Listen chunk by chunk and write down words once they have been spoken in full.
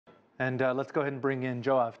And let's go ahead and bring in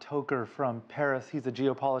Joav Toker from Paris. He's a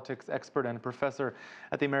geopolitics expert and a professor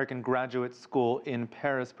at the American Graduate School in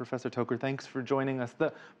Paris. Professor Toker, thanks for joining us.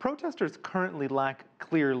 The protesters currently lack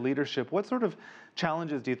clear leadership. What sort of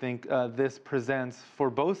challenges do you think this presents for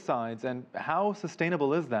both sides, and how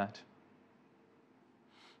sustainable is that?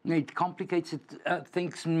 It complicates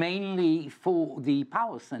things mainly for the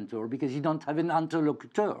power center, because you don't have an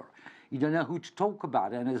interlocutor. You don't know who to talk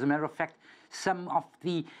about. And as a matter of fact, some of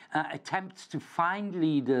the attempts to find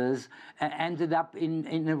leaders ended up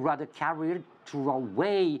in a rather caricatural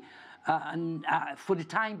way. For the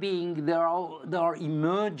time being, there are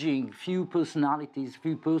emerging few personalities,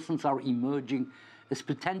 few persons are emerging as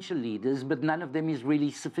potential leaders, but none of them is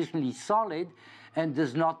really sufficiently solid and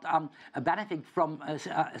does not benefit from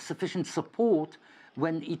sufficient support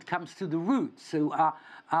when it comes to the roots. So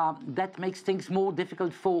that makes things more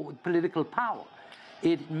difficult for political power.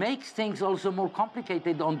 It makes things also more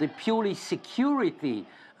complicated on the purely security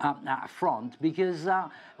front, because,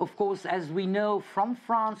 of course, as we know from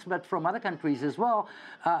France, but from other countries as well,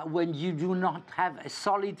 when you do not have a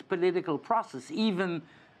solid political process, even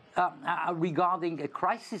regarding a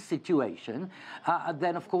crisis situation,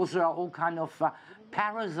 then of course there are all kinds of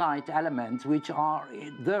parasite elements which are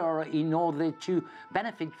there in order to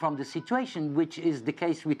benefit from the situation, which is the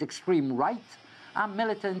case with extreme right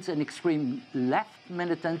militants and extreme left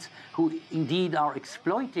militants, who indeed are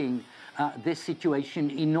exploiting this situation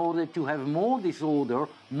in order to have more disorder,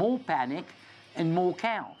 more panic, and more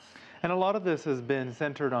chaos. And a lot of this has been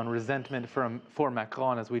centered on resentment for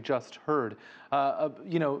Macron, as we just heard.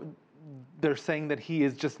 You know, they're saying that he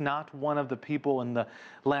is just not one of the people in the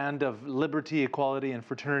land of liberty, equality, and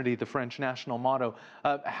fraternity, the French national motto.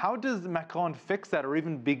 How does Macron fix that, or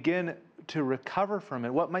even begin to recover from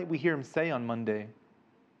it? What might we hear him say on Monday?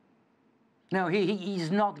 No,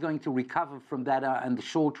 he's not going to recover from that in the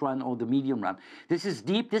short run or the medium run. This is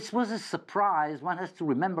deep. This was a surprise. One has to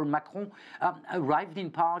remember Macron arrived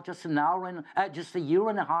in power just a year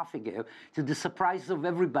and a half ago, to the surprise of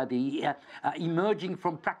everybody, emerging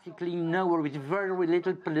from practically nowhere with very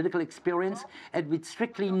little political experience and with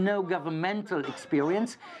strictly no governmental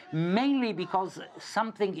experience, mainly because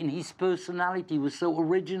something in his personality was so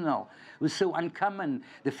original, was so uncommon.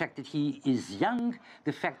 The fact that he is young,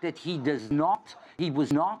 the fact that he was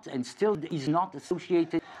not, and still is not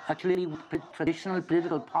associated clearly with traditional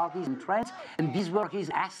political parties and trends, and these were his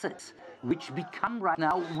assets, which become right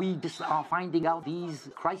now, we just are finding out these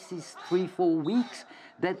crises 3-4 weeks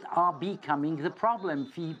that are becoming the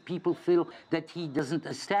problem. People feel that he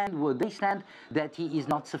doesn't stand where they stand, that he is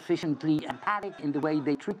not sufficiently empathic in the way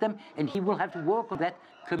they treat them, and he will have to work on that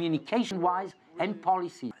communication-wise and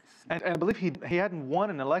policy. And I believe he hadn't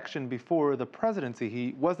won an election before the presidency.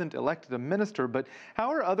 He wasn't elected a minister. But how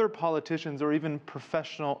are other politicians or even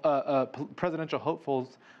professional presidential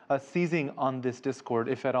hopefuls seizing on this discord,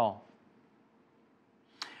 if at all?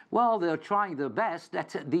 Well, they're trying their best.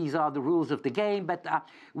 These are the rules of the game. But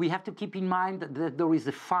we have to keep in mind that there is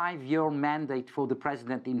a 5-year mandate for the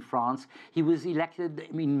president in France. He was elected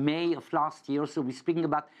in May of last year, so we're speaking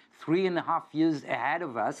about 3.5 years ahead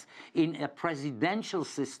of us in a presidential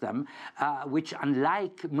system, which,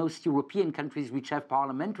 unlike most European countries which have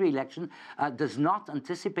parliamentary election, does not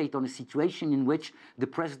anticipate on a situation in which the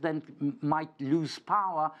president might lose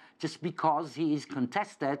power just because he is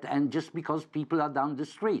contested and just because people are down the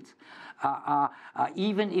street.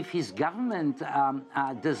 Even if his government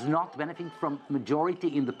does not benefit from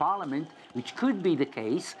majority in the parliament, which could be the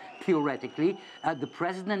case theoretically, the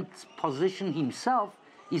president's position himself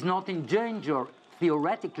is not in danger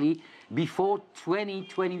theoretically before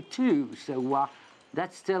 2022. So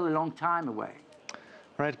that's still a long time away.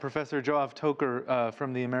 Right, Professor Joav Toker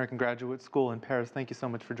from the American Graduate School in Paris, thank you so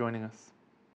much for joining us.